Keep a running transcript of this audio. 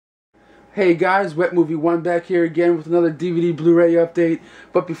Hey guys, Wet Movie 1 back here again with another DVD Blu-ray update.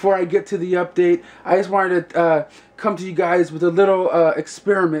 But before I get to the update, I just wanted to come to you guys with a little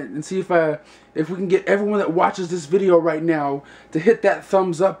experiment and see if we can get everyone that watches this video right now to hit that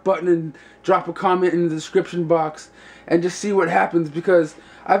thumbs up button and drop a comment in the description box and just see what happens, because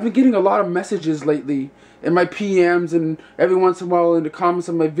I've been getting a lot of messages lately in my PMs and every once in a while in the comments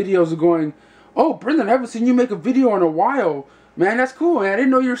of my videos are going, "Oh, Brendan, I haven't seen you make a video in a while. Man, that's cool, man. I didn't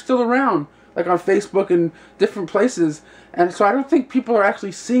know you were still around," like on Facebook and different places. And so I don't think people are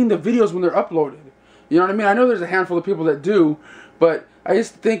actually seeing the videos when they're uploaded. You know what I mean? I know there's a handful of people that do, but I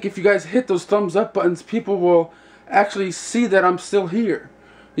just think if you guys hit those thumbs up buttons, people will actually see that I'm still here.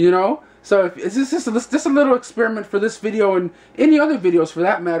 You know? So it's just a little experiment for this video and any other videos for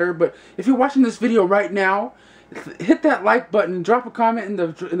that matter. But if you're watching this video right now, hit that like button and drop a comment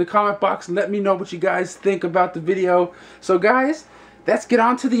in the comment box and let me know what you guys think about the video. So guys, let's get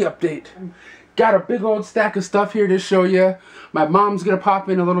on to the update. Got a big old stack of stuff here to show you. My mom's gonna pop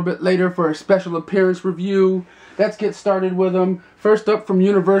in a little bit later for a special appearance review. Let's get started with them. First up from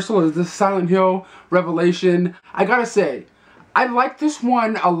Universal is this Silent Hill Revelation. I gotta say, I like this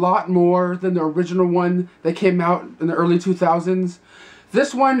one a lot more than the original one that came out in the early 2000s.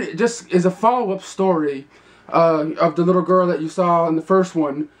 This one just is a follow-up story of the little girl that you saw in the first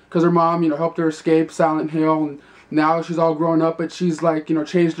one, because her mom, helped her escape Silent Hill, and now she's all grown up, but she's like,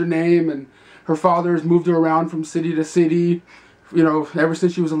 changed her name, and her father's moved her around from city to city, ever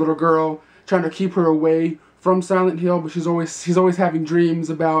since she was a little girl, trying to keep her away from Silent Hill, but she's always having dreams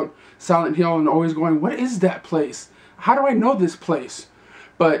about Silent Hill and always going, what is that place? How do I know this place?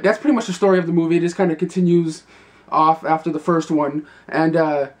 But that's pretty much the story of the movie. It just kind of continues off after the first one, and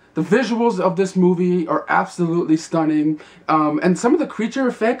the visuals of this movie are absolutely stunning, and some of the creature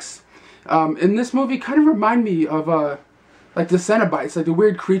effects in this movie kind of remind me of like the Cenobites, like the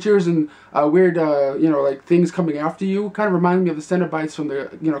weird creatures and weird like things coming after you. Kind of remind me of the Cenobites from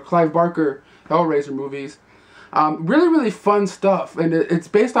the Clive Barker Hellraiser movies. Really fun stuff, and it's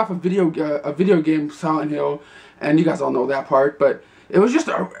based off a video game, Silent Hill, and you guys all know that part. But it was just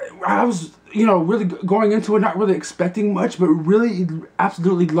I was really going into it not really expecting much, but really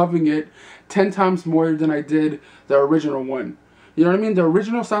absolutely loving it 10 times more than I did the original one. You know what I mean? The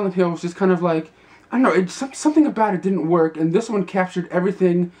original Silent Hill was just kind of like, I don't know, something about it didn't work, and this one captured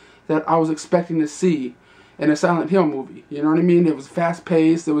everything that I was expecting to see in a Silent Hill movie. You know what I mean? It was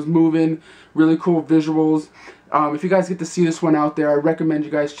fast-paced, it was moving, really cool visuals. If you guys get to see this one out there, I recommend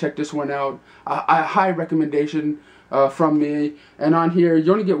you guys check this one out. A high recommendation from me. And on here,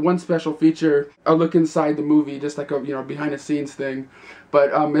 you only get one special feature, a look inside the movie, just like a behind-the-scenes thing.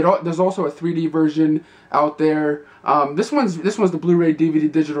 But there's also a 3D version out there. This one's the Blu-ray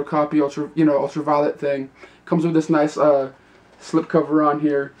DVD digital copy, ultraviolet thing. Comes with this nice slipcover on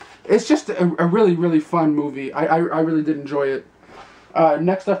here. It's just a really fun movie. I really did enjoy it.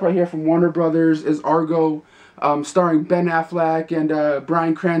 Next up right here from Warner Brothers is Argo, starring Ben Affleck and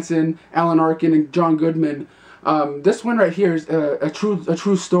Bryan Cranston, Alan Arkin, and John Goodman. This one right here is a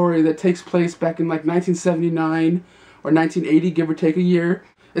true story that takes place back in like 1979 or 1980, give or take a year.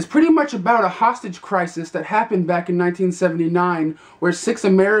 It's pretty much about a hostage crisis that happened back in 1979, where 6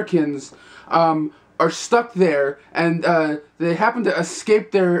 Americans are stuck there, and they happen to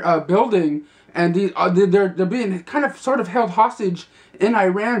escape their building, and they're being kind of sort of held hostage in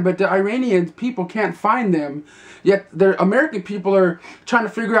Iran, but the Iranian people can't find them, yet the American people are trying to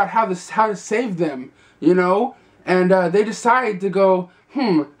figure out how to save them, and they decide to go,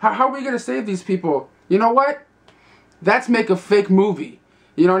 how are we going to save these people? You know what? Let's make a fake movie.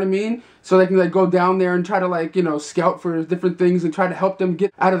 You know what I mean? So they can go down there and try to scout for different things and try to help them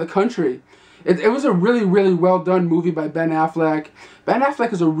get out of the country. It was a really well done movie by Ben Affleck. Ben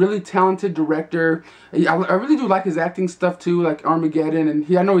Affleck is a really talented director. I really do like his acting stuff too, like Armageddon, and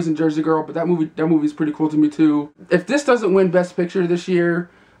I know he's in Jersey Girl, but that movie's pretty cool to me too. If this doesn't win Best Picture this year,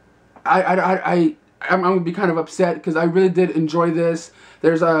 I'm going to be kind of upset, because I really did enjoy this.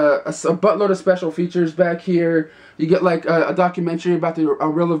 There's a buttload of special features back here. You get like a documentary about a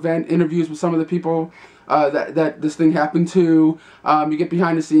real event, interviews with some of the people that this thing happened to. You get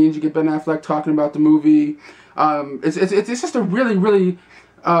behind the scenes. You get Ben Affleck talking about the movie. It's just a really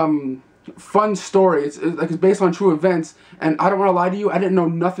fun story. It's based on true events, and I don't want to lie to you, I didn't know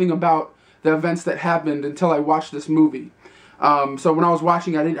nothing about the events that happened until I watched this movie. So when I was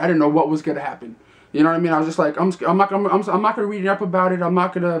watching, I didn't know what was going to happen. You know what I mean? I was just like, I'm not gonna read up about it. I'm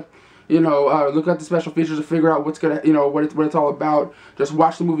not gonna, look at the special features to figure out what it's all about. Just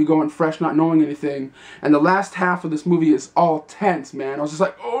watch the movie going fresh, not knowing anything. And the last half of this movie is all tense, man. I was just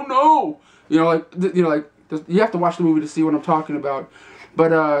like, oh no, you have to watch the movie to see what I'm talking about.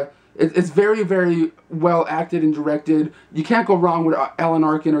 But It's very, very well acted and directed. You can't go wrong with Alan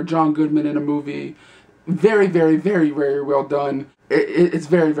Arkin or John Goodman in a movie. Very, very, very, very well done. It's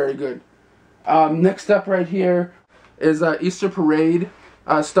very, very good. Next up right here is Easter Parade,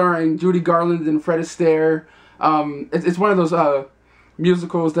 starring Judy Garland and Fred Astaire. It's one of those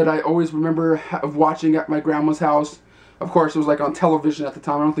musicals that I always remember of watching at my grandma's house. Of course, it was like on television at the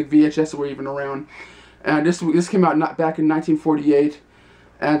time. I don't think VHS were even around. And this came out back in 1948.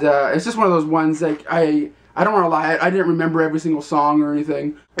 And it's just one of those ones, like, I don't want to lie, I didn't remember every single song or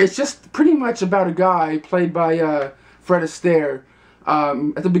anything. It's just pretty much about a guy played by Fred Astaire.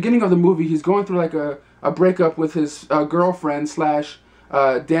 At the beginning of the movie, he's going through like a breakup with his girlfriend slash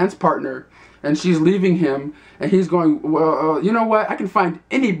dance partner. And she's leaving him, and he's going, well, you know what, I can find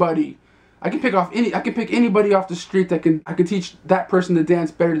anybody. I can pick anybody off the street that I can teach that person to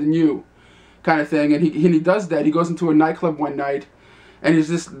dance better than you, kind of thing. And he does that. He goes into a nightclub one night, and he's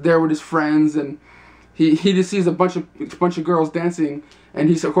just there with his friends, and he just sees a bunch of girls dancing, and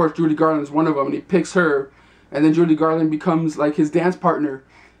he's, of course, Judy Garland is one of them, and he picks her, and then Judy Garland becomes like his dance partner,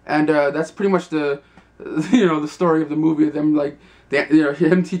 and that's pretty much the the story of the movie, of them like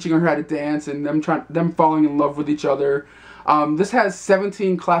him teaching her how to dance, and them falling in love with each other. This has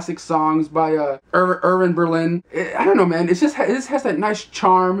 17 classic songs by Irving Berlin. I don't know, man. It just has that nice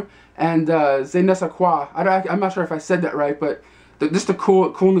charm and je ne sais quoi. I'm not sure if I said that right, but just the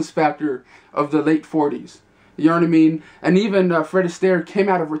coolness factor of the late 40s. You know what I mean? And even Fred Astaire came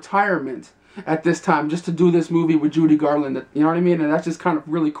out of retirement at this time just to do this movie with Judy Garland. You know what I mean? And that's just kind of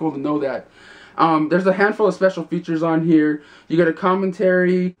really cool to know that. There's a handful of special features on here. You get a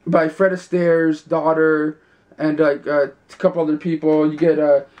commentary by Fred Astaire's daughter and a couple other people. You get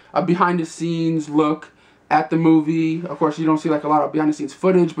a behind-the-scenes look at the movie. Of course, you don't see like a lot of behind-the-scenes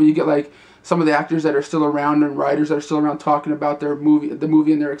footage, but you get like some of the actors that are still around and writers that are still around talking about the movie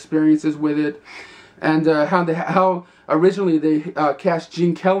and their experiences with it, and how originally they cast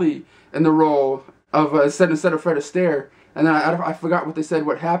Gene Kelly in the role of instead of Fred Astaire, and then I forgot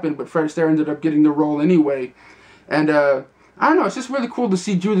what happened, but Fred Astaire ended up getting the role anyway, and I don't know, it's just really cool to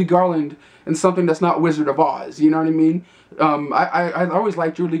see Judy Garland in something that's not Wizard of Oz. You know what I mean? I always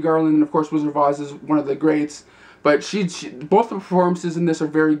liked Judy Garland, and of course Wizard of Oz is one of the greats. But both the performances in this are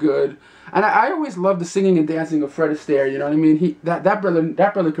very good, and I always love the singing and dancing of Fred Astaire. You know what I mean? That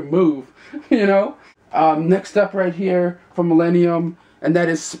brother can move. You know. Next up right here from Millennium, and that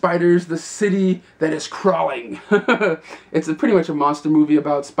is Spiders, the City That Is Crawling. It's pretty much a monster movie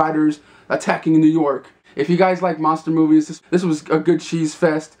about spiders attacking New York. If you guys like monster movies, this was a good cheese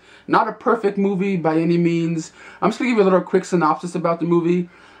fest. Not a perfect movie by any means. I'm just gonna give you a little quick synopsis about the movie.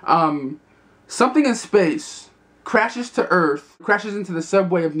 Something in space crashes to Earth, crashes into the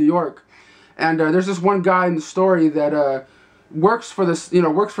subway of New York, and there's this one guy in the story that works for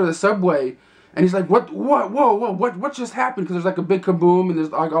the subway, and he's like, what just happened? Because there's like a big kaboom, and there's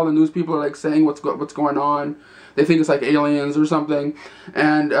like all the news people are like saying what's going on. They think it's like aliens or something,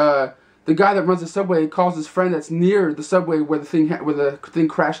 and the guy that runs the subway calls his friend that's near the subway where the thing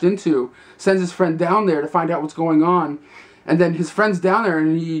crashed into, sends his friend down there to find out what's going on, and then his friend's down there,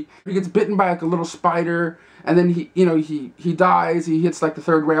 and he gets bitten by like a little spider. And then he dies. He hits like the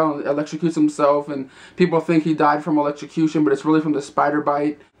third rail and electrocutes himself. And people think he died from electrocution, but it's really from the spider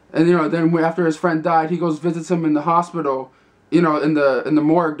bite. And then after his friend died, he goes visits him in the hospital, in the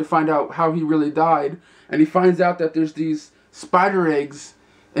morgue to find out how he really died. And he finds out that there's these spider eggs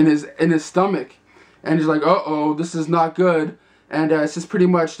in his stomach, and he's like, uh-oh, this is not good. And it's just pretty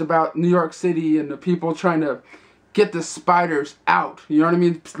much about New York City and the people trying to get the spiders out. You know what I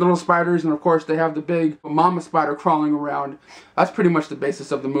mean? Little spiders, and of course they have the big mama spider crawling around. That's pretty much the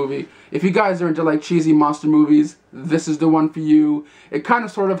basis of the movie. If you guys are into like cheesy monster movies, this is the one for you. It kind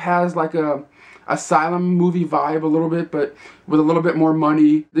of sort of has like a Asylum movie vibe a little bit, but with a little bit more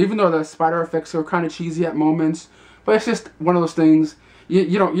money. Even though the spider effects are kind of cheesy at moments, but it's just one of those things.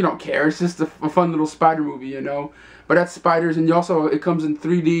 You don't care. It's just a fun little spider movie, you know. But that's spiders, and it comes in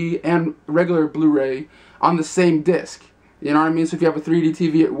 3D and regular Blu-ray on the same disc. You know what I mean? So if you have a 3D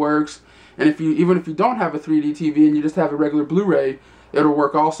TV, it works. And even if you don't have a 3D TV and you just have a regular Blu-ray, it'll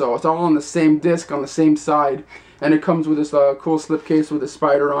work also. It's all on the same disc on the same side, and it comes with this cool slipcase with a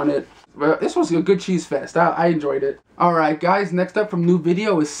spider on it. But this was a good cheese fest. I enjoyed it. Alright guys, next up from New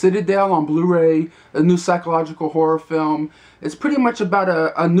Video is Citadel on Blu-ray, a new psychological horror film. It's pretty much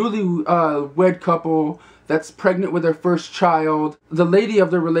about a newly wed couple that's pregnant with their first child. The lady of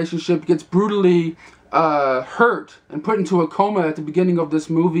their relationship gets brutally hurt and put into a coma at the beginning of this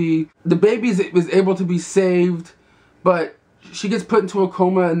movie. The baby is able to be saved, but she gets put into a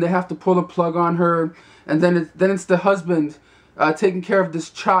coma and they have to pull the plug on her. And then it's the husband taking care of this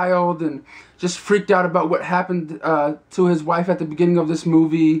child and just freaked out about what happened to his wife at the beginning of this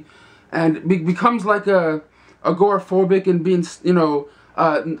movie, and becomes like agoraphobic and being, you know,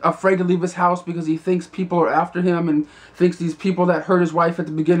 afraid to leave his house because he thinks people are after him and thinks these people that hurt his wife at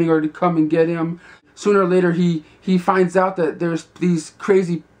the beginning are to come and get him. Sooner or later he finds out that there's these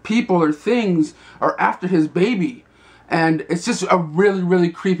crazy people or things are after his baby. And it's just a really, really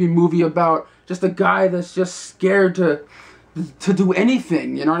creepy movie about just a guy that's just scared to do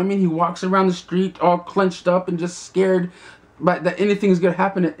anything, you know what I mean? He walks around the street all clenched up and just scared that anything's going to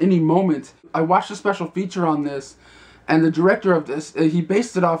happen at any moment. I watched a special feature on this, and the director of this, he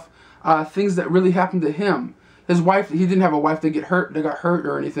based it off things that really happened to him. His wife, he didn't have a wife that got hurt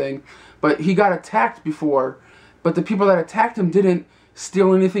or anything, but he got attacked before. But the people that attacked him didn't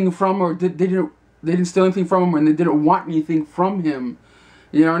steal anything from him, or they didn't steal anything from him, and they didn't want anything from him.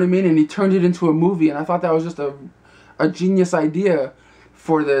 You know what I mean? And he turned it into a movie, and I thought that was just a genius idea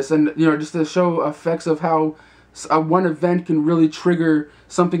for this, and you know, just to show effects of how one event can really trigger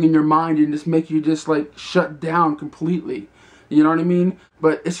something in your mind and just make you just like shut down completely. You know what I mean?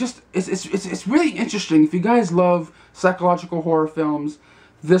 But it's just it's really interesting. If you guys love psychological horror films,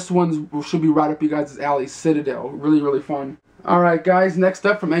 this one should be right up you guys' alley. Citadel, really, really fun. Alright guys, next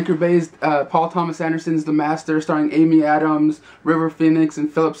up from Anchor Bay's Paul Thomas Anderson's The Master, starring Amy Adams, River Phoenix,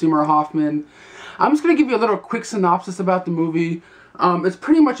 and Philip Seymour Hoffman. I'm just going to give you a little quick synopsis about the movie. It's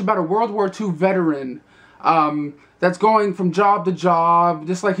pretty much about a World War II veteran that's going from job to job,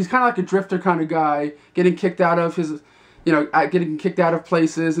 just like he's kind of like a drifter kind of guy, getting kicked out of his, you know, getting kicked out of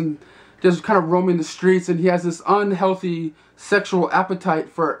places and just kind of roaming the streets, and he has this unhealthy sexual appetite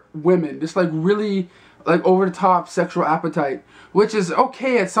for women, just like really like over the top sexual appetite, which is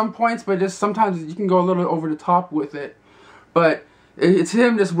okay at some points, but just sometimes you can go a little over the top with it. But it's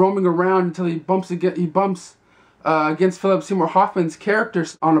him just roaming around until he bumps against Philip Seymour Hoffman's character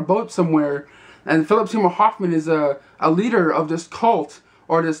on a boat somewhere, and Philip Seymour Hoffman is a leader of this cult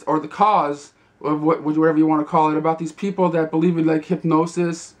or the cause of whatever you want to call it, about these people that believe in like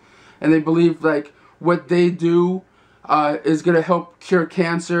hypnosis, and they believe like what they do is gonna help cure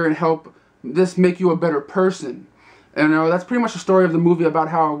cancer and help this make you a better person. And that's pretty much the story of the movie, about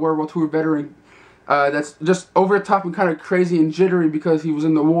how a World War II veteran that's just over the top and kind of crazy and jittery because he was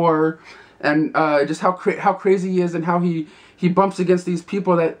in the war, and just how crazy he is, and how he bumps against these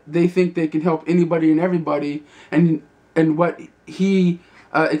people that they think they can help anybody and everybody, and what he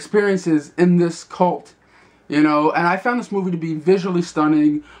experiences in this cult, you know. And I found this movie to be visually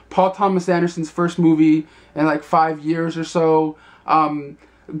stunning. Paul Thomas Anderson's first movie in like 5 years or so.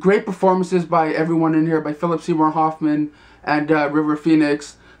 Great performances by everyone in here, by Philip Seymour Hoffman and River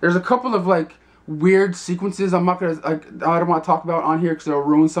Phoenix. There's a couple of like weird sequences I don't want to talk about on here because it'll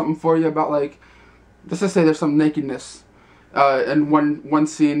ruin something for you, about like, let's just say there's some nakedness in one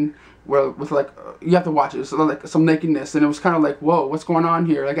scene where you have to watch it. So like some nakedness, and it was kind of like, whoa, what's going on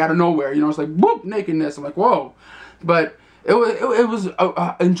here? Like out of nowhere, you know, it's like whoop, nakedness. I'm like, whoa. But it was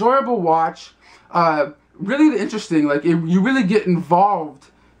an enjoyable watch. Really interesting. Like you really get involved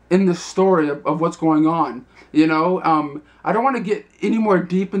in the story of what's going on, you know. I don't want to get any more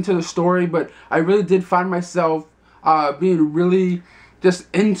deep into the story, but I really did find myself being really just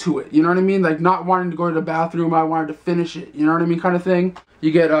into it, you know what I mean? Like not wanting to go to the bathroom, I wanted to finish it, you know what I mean, kind of thing. You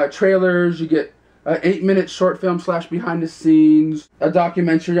get trailers, you get an 8-minute short film / behind the scenes, a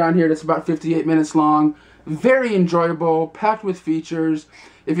documentary on here that's about 58 minutes long. Very enjoyable, packed with features.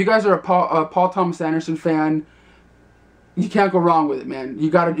 If you guys are a Paul Thomas Anderson fan, you can't go wrong with it, man.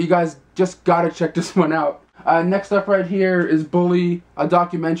 You guys just gotta check this one out. Next up right here is Bully, a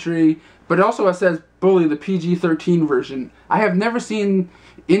documentary, but it also says Bully, the PG-13 version. I have never seen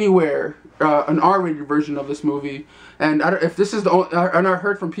anywhere an R-rated version of this movie, and if this is the only, and I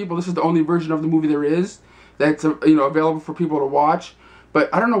heard from people this is the only version of the movie there is that's available for people to watch.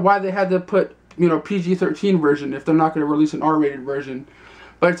 But I don't know why they had to put PG-13 version if they're not going to release an R-rated version.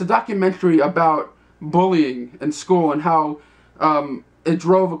 But it's a documentary about bullying in school and how it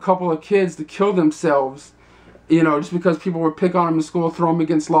drove a couple of kids to kill themselves, just because people would pick on them in school, throw them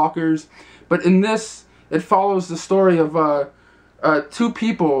against lockers. But in this, it follows the story of two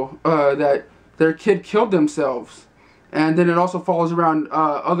people that their kid killed themselves. And then it also follows around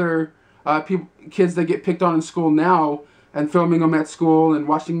other kids that get picked on in school now, and filming them at school and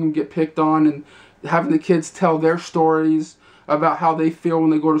watching them get picked on, and having the kids tell their stories about how they feel when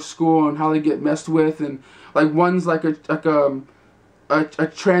they go to school and how they get messed with. And like one's like a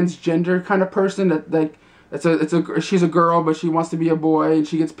transgender kind of person that she's a girl but she wants to be a boy, and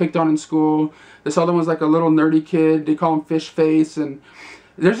she gets picked on in school. This other one's like a little nerdy kid, they call him Fish Face. And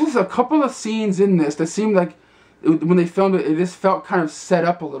there's just a couple of scenes in this that seem like when they filmed it, it just felt kind of set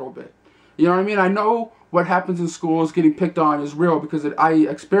up a little bit. You know what I mean? I know what happens in schools, getting picked on, is real because I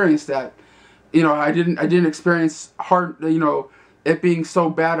experienced that. You know, I didn't experience it being so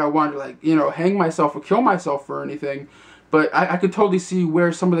bad I wanted to, like, hang myself or kill myself or anything. But I could totally see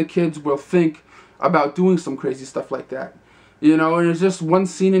where some of the kids will think about doing some crazy stuff like that. You know, and there's just one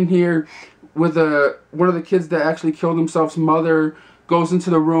scene in here with one of the kids that actually killed himself's mother goes into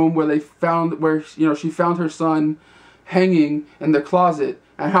the room where she found her son hanging in the closet,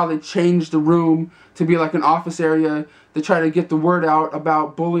 and how they changed the room to be like an office area to try to get the word out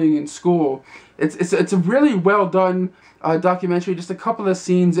about bullying in school. It's a really well done documentary. Just a couple of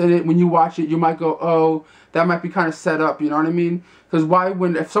scenes in it, when you watch it, you might go, oh, that might be kind of set up, you know what I mean? Because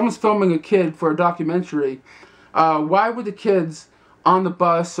if someone's filming a kid for a documentary, why would the kids on the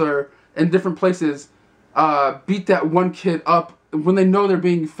bus or in different places beat that one kid up when they know they're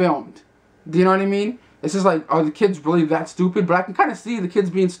being filmed? Do you know what I mean? It's just like, are the kids really that stupid? But I can kind of see the kids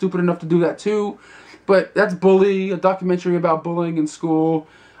being stupid enough to do that too. But that's Bully, a documentary about bullying in school.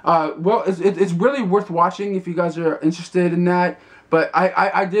 Well, it's really worth watching if you guys are interested in that. But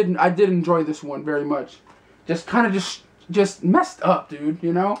I did enjoy this one very much. Just kind of just messed up, dude,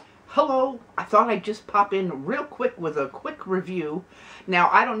 you know? Hello, I thought I'd just pop in real quick with a quick review. Now,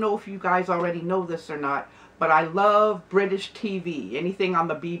 I don't know if you guys already know this or not, but I love British TV. Anything on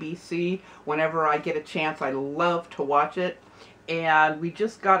the BBC, whenever I get a chance, I love to watch it. And we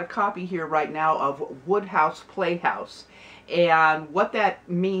just got a copy here right now of Wodehouse Playhouse. And what that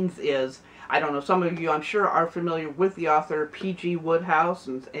means is, I don't know, some of you I'm sure are familiar with the author P.G. Wodehouse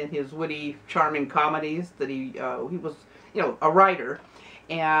and his witty, charming comedies that he was, a writer.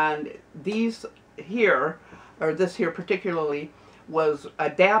 And these here, or this here particularly, was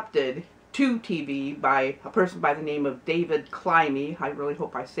adapted to TV by a person by the name of David Clea. I really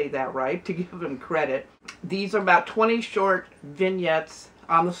hope I say that right, to give him credit. These are about 20 short vignettes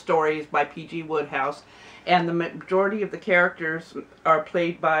on the stories by P.G. Wodehouse, and the majority of the characters are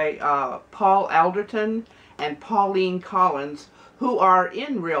played by Paul Alderton and Pauline Collins, who are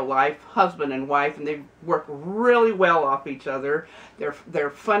in real life husband and wife, and they work really well off each other. They're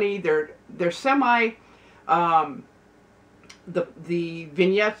funny. They're semi. The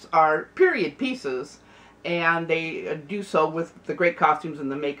vignettes are period pieces, and they do so with the great costumes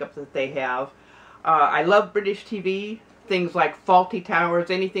and the makeup that they have. I love British TV, things like Fawlty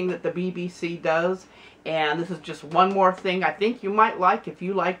Towers, anything that the BBC does. And this is just one more thing I think you might like if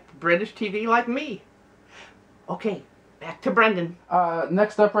you like British TV like me. Okay, back to Brendan.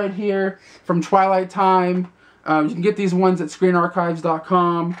 Next up right here, from Twilight Time. You can get these ones at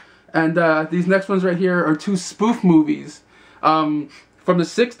screenarchives.com. And these next ones right here are two spoof movies from the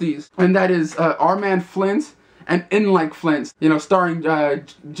 60s. And that is Our Man Flint and In Like Flint, starring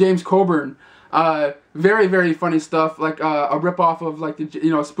James Coburn. Very, very funny stuff, like a rip-off of like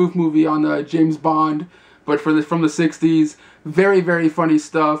the a spoof movie on James Bond, but from the 60s. Very, very funny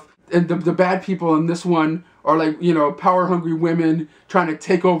stuff. And the bad people in this one are like power-hungry women trying to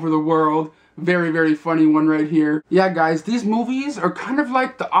take over the world. Very, very funny one right here. Yeah, guys, these movies are kind of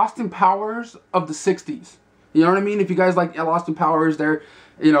like the Austin Powers of the 60s. You know what I mean? If you guys like Austin Powers, they're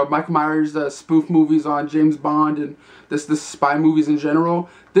Mike Myers, spoof movies on James Bond, and this spy movies in general.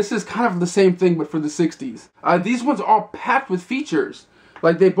 This is kind of the same thing, but for the 60s. These ones are all packed with features.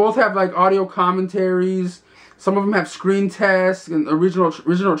 Like, they both have like audio commentaries. Some of them have screen tests and original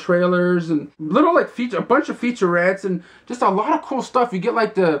trailers and little like a bunch of featurettes and just a lot of cool stuff. You get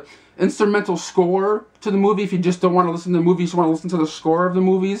like the instrumental score to the movie if you just don't want to listen to the movie, you just want to listen to the score of the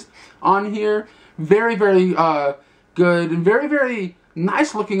movies on here. Very, very good and very, very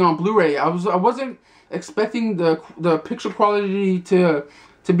nice looking on Blu-ray. I wasn't expecting the picture quality to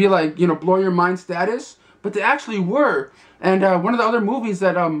be like blow your mind status, but they actually were. And one of the other movies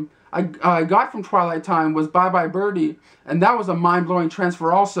that I got from Twilight Time was Bye Bye Birdie, and that was a mind-blowing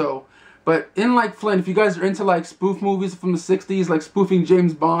transfer also. But In Like Flint, if you guys are into like spoof movies from the 60s, like spoofing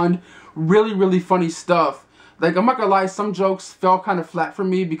James Bond, really, really funny stuff. Like, I'm not gonna lie, some jokes fell kind of flat for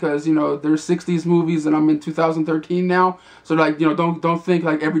me because, they're 60s movies and I'm in 2013 now. So, like, don't think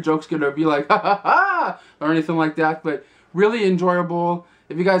like every joke's gonna be like, ha ha ha, or anything like that. But really enjoyable.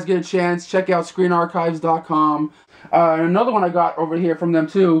 If you guys get a chance, check out screenarchives.com. Another one I got over here from them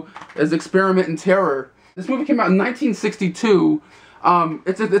too is Experiment in Terror. This movie came out in 1962.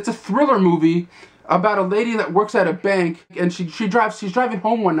 It's a thriller movie about a lady that works at a bank, and she's driving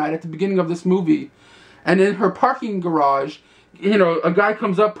home one night at the beginning of this movie. And in her parking garage, a guy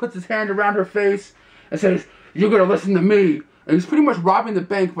comes up, puts his hand around her face, and says, "You're gonna listen to me." And he's pretty much robbing the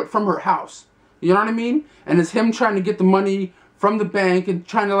bank, but from her house. You know what I mean? And it's him trying to get the money from the bank and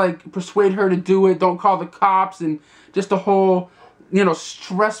trying to like persuade her to do it. Don't call the cops, and just the whole, you know,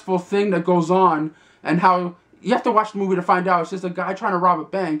 stressful thing that goes on, and how you have to watch the movie to find out. It's just a guy trying to rob a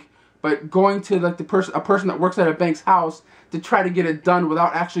bank, but going to like a person that works at a bank's house to try to get it done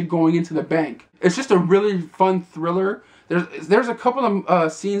without actually going into the bank. It's just a really fun thriller. There's a couple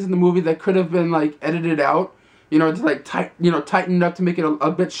of scenes in the movie that could have been like edited out, you know, to like tighten it up to make it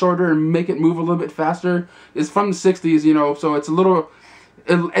a bit shorter and make it move a little bit faster. It's from the 60s, you know, so it's a little,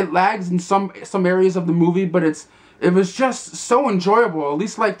 it lags in some areas of the movie, but it was just so enjoyable. At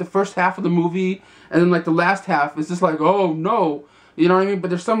least like the first half of the movie, and then like the last half is just like, oh no, you know what I mean? But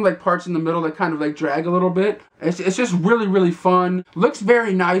there's some like parts in the middle that kind of like drag a little bit. It's just really, really fun. Looks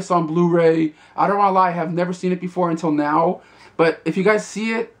very nice on Blu-ray. I don't want to lie, I have never seen it before until now. But if you guys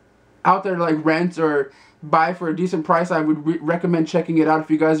see it out there to like rent or buy for a decent price, I would recommend checking it out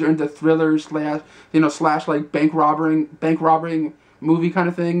if you guys are into thrillers slash like bank robbing movie kind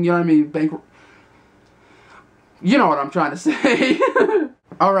of thing. You know what I mean? You know what I'm trying to say.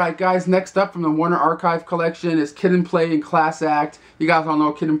 Alright guys, next up from the Warner Archive collection is Kid and Play and Class Act. You guys all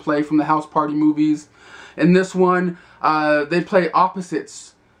know Kid and Play from the House Party movies. In this one, they play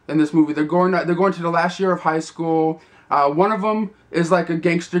opposites in this movie. They're going to the last year of high school. One of them is like a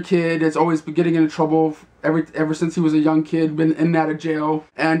gangster kid that's always been getting into trouble ever since he was a young kid, been in and out of jail.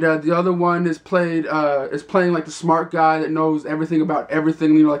 And the other one is playing like the smart guy that knows everything about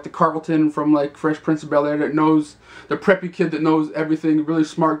everything, you know, like the Carlton from like Fresh Prince of Bel-Air that knows, the preppy kid that knows everything, really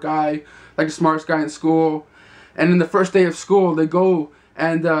smart guy, like the smartest guy in school. And then the first day of school, they go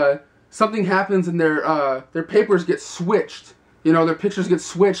and something happens and their papers get switched. You know, their pictures get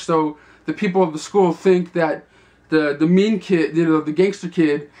switched, so the people of the school think that the mean kid, you know, the gangster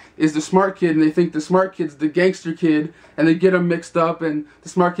kid is the smart kid, and they think the smart kid's the gangster kid, and they get them mixed up, and the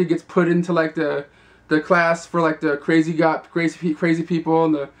smart kid gets put into like the class for like the crazy people,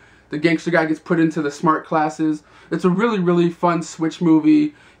 and the gangster guy gets put into the smart classes. It's a really, really fun switch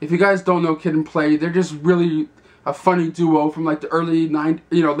movie. If you guys don't know Kid and Play, they're just really a funny duo from like the late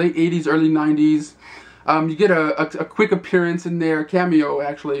 80s, early 90s. You get a quick appearance in there, cameo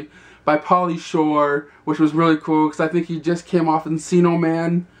actually, by Pauly Shore, which was really cool because I think he just came off Encino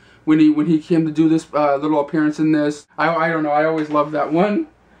Man when he came to do this little appearance in this. I don't know, I always loved that one.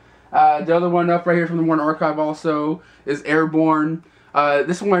 The other one up right here from the Warner Archive also is Airborne.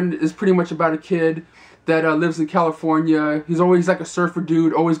 This one is pretty much about a kid that lives in California. He's always like a surfer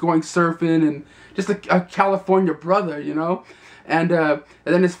dude, always going surfing, and just a California brother, you know. And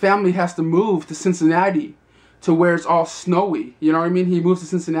then his family has to move to Cincinnati, to where it's all snowy. You know what I mean? He moves to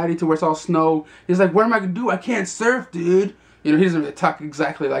Cincinnati to where it's all snow. He's like, what am I gonna do? I can't surf, dude. You know, he doesn't really talk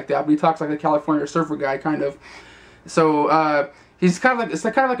exactly like that, but he talks like a California surfer guy, kind of. So he's kind of like, it's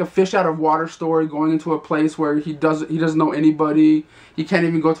like kind of like a fish out of water story, going into a place where he doesn't know anybody. He can't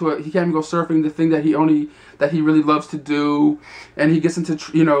even go surfing, the thing that he really loves to do. And he gets into,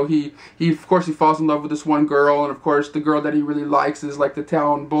 you know, he of course he falls in love with this one girl, and of course the girl that he really likes is like the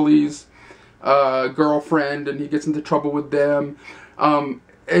town bully's girlfriend, and he gets into trouble with them.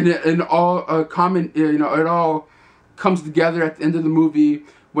 And all common, you know, it all comes together at the end of the movie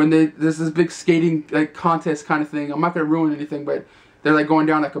when there's this big skating like contest kind of thing. I'm not gonna ruin anything, but they're like going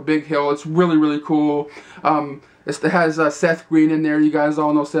down like a big hill. It's really, really cool. It has Seth Green in there. You guys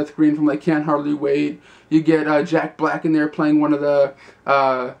all know Seth Green from like Can't Hardly Wait. You get Jack Black in there playing one of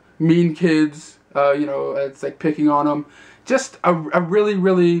the mean kids. You know, it's like picking on them. Just a really,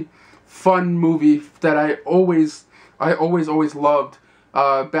 really fun movie that I always loved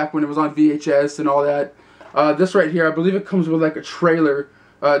back when it was on VHS and all that. This right here, I believe it comes with like a trailer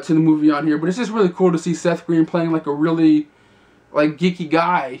to the movie on here, but it's just really cool to see Seth Green playing like a really like geeky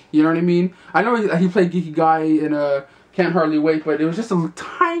guy. You know what I mean? I know he played geeky guy in Can't Hardly Wait, but it was just a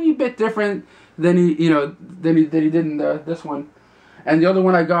tiny bit different than he did in this one. And the other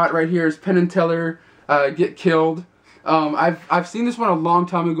one I got right here is Penn and Teller Get Killed. I've seen this one a long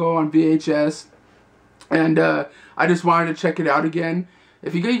time ago on VHS, and I just wanted to check it out again.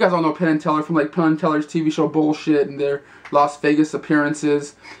 If you guys all know Penn and Teller from like Penn and Teller's TV show Bullshit and their Las Vegas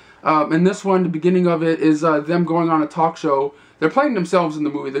appearances. And this one, the beginning of it is them going on a talk show. They're playing themselves in the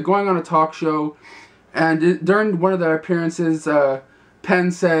movie. They're going on a talk show, and during one of their appearances,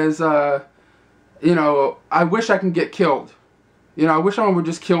 Penn says, you know, I wish I can get killed. You know, I wish someone would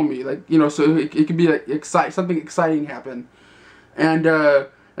just kill me, like, you know, so it could be like something exciting happen. And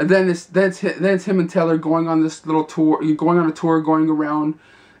then it's him and Teller going on this little tour, going around,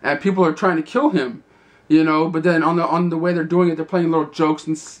 and people are trying to kill him, you know. But then on the way they're doing it, they're playing little jokes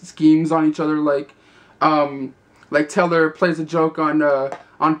and schemes on each other, like Teller plays a joke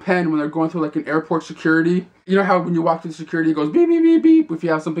on Penn when they're going through like an airport security. you know how when you walk through security it goes beep beep beep beep if you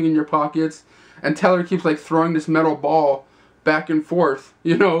have something in your pockets, and Teller keeps like throwing this metal ball back and forth,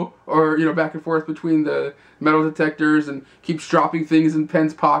 you know, or back and forth between the metal detectors, and keeps dropping things in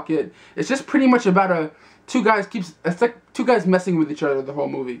Penn's pocket. It's just pretty much about it's like two guys messing with each other the whole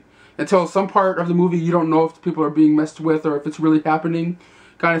movie, until some part of the movie you don't know if people are being messed with or if it's really happening,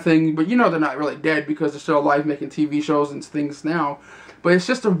 kind of thing. But you know they're not really dead because they're still alive making TV shows and things now. But it's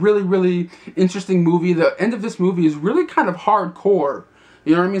just a really, really interesting movie. The end of this movie is really kind of hardcore.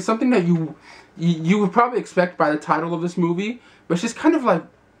 You know what I mean? Something that you would probably expect by the title of this movie, but it's just kind of like,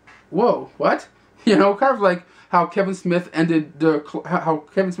 whoa, what? You know, kind of like how Kevin Smith ended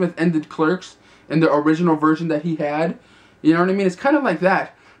Clerks in the original version that he had. You know what I mean? It's kind of like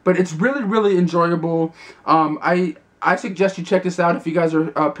that, but it's really, really enjoyable. I suggest you check this out if you guys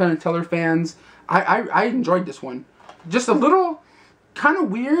are Penn and Teller fans. I enjoyed this one. Just a little kind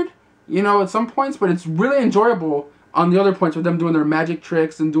of weird, you know, at some points, but it's really enjoyable on the other points with them doing their magic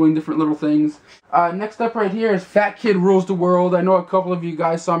tricks and doing different little things. Next up right here is Fat Kid Rules the World. I know a couple of you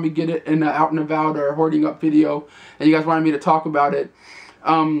guys saw me get it in Out and About or Hoarding Up video, and you guys wanted me to talk about it.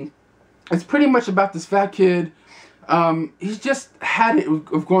 It's pretty much about this fat kid. He's just had it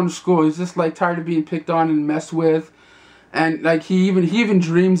of going to school. He's just like tired of being picked on and messed with, and like he even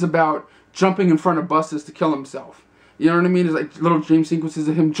dreams about jumping in front of buses to kill himself. You know what I mean? There's like little dream sequences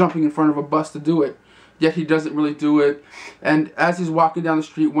of him jumping in front of a bus to do it. Yet he doesn't really do it. And as he's walking down the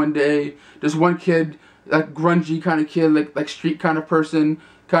street one day, there's one kid, like grungy kind of kid, like street kind of person,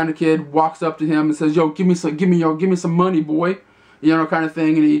 kind of kid, walks up to him and says, "Yo, give me some money, boy," you know, kind of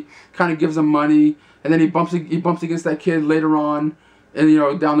thing. And he kind of gives him money, and then he bumps against that kid later on,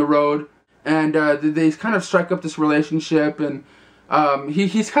 and down the road, and they kind of strike up this relationship. And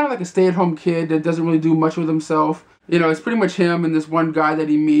he's kind of like a stay-at-home kid that doesn't really do much with himself. You know, it's pretty much him and this one guy that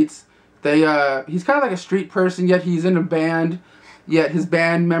he meets. He's kind of like a street person, yet he's in a band. Yet his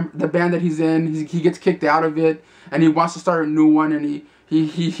band, the band that he's in, he gets kicked out of it, and he wants to start a new one. And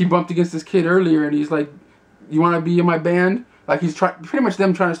he bumped against this kid earlier, and he's like, "You want to be in my band?" Like he's pretty much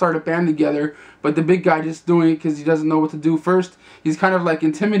them trying to start a band together, but the big guy just doing it because he doesn't know what to do. First, he's kind of like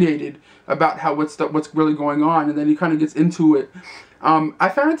intimidated about what's really going on, and then he kind of gets into it. I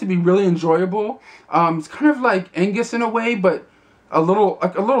found it to be really enjoyable. It's kind of like Angus in a way, but a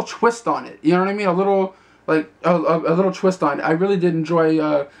little twist on it. You know what I mean? A little twist on it. I really did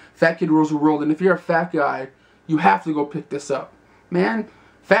enjoy Fat Kid Rules the World, and if you're a fat guy, you have to go pick this up. Man,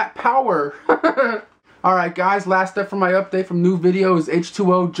 fat power. Alright guys, last up for my update from new video is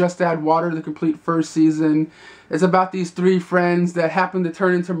H2O Just Add Water, the complete first season. It's about these three friends that happen to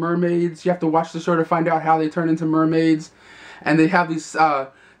turn into mermaids. You have to watch the show to find out how they turn into mermaids. And they have these,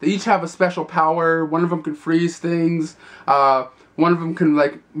 they each have a special power. One of them can freeze things. One of them can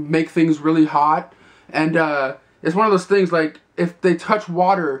like make things really hot. And it's one of those things like if they touch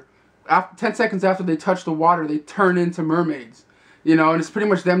water, 10 seconds after they touch the water, they turn into mermaids. You know, and it's pretty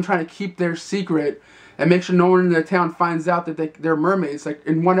much them trying to keep their secret and make sure no one in their town finds out that they're mermaids. Like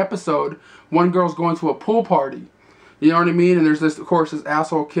in one episode, one girl's going to a pool party. You know what I mean? And there's this, of course, this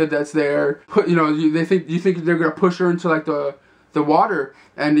asshole kid that's there. You think they're gonna push her into like the water,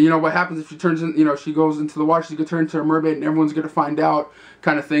 and you know what happens if she turns in? She goes into the water. She's gonna turn into a mermaid, and everyone's gonna find out,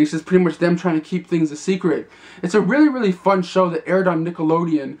 kind of thing. It's just pretty much them trying to keep things a secret. It's a really, really fun show that aired on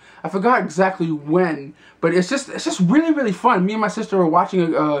Nickelodeon. I forgot exactly when, but it's just really, really fun. Me and my sister were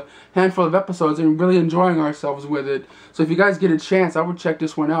watching a handful of episodes and really enjoying ourselves with it. So if you guys get a chance, I would check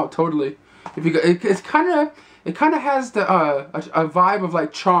this one out totally. It kind of has the a vibe of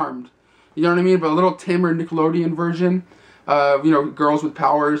like Charmed, you know what I mean? But a little tamer Nickelodeon version. Girls with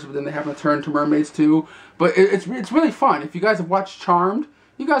powers, but then they happen to turn to mermaids too. But it's really fun. If you guys have watched Charmed,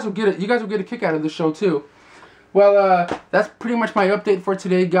 you guys will get a kick out of the show too. Well, that's pretty much my update for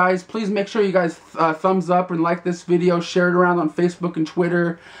today, guys. Please make sure you guys thumbs up and like this video, share it around on Facebook and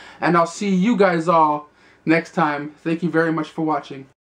Twitter, and I'll see you guys all next time. Thank you very much for watching.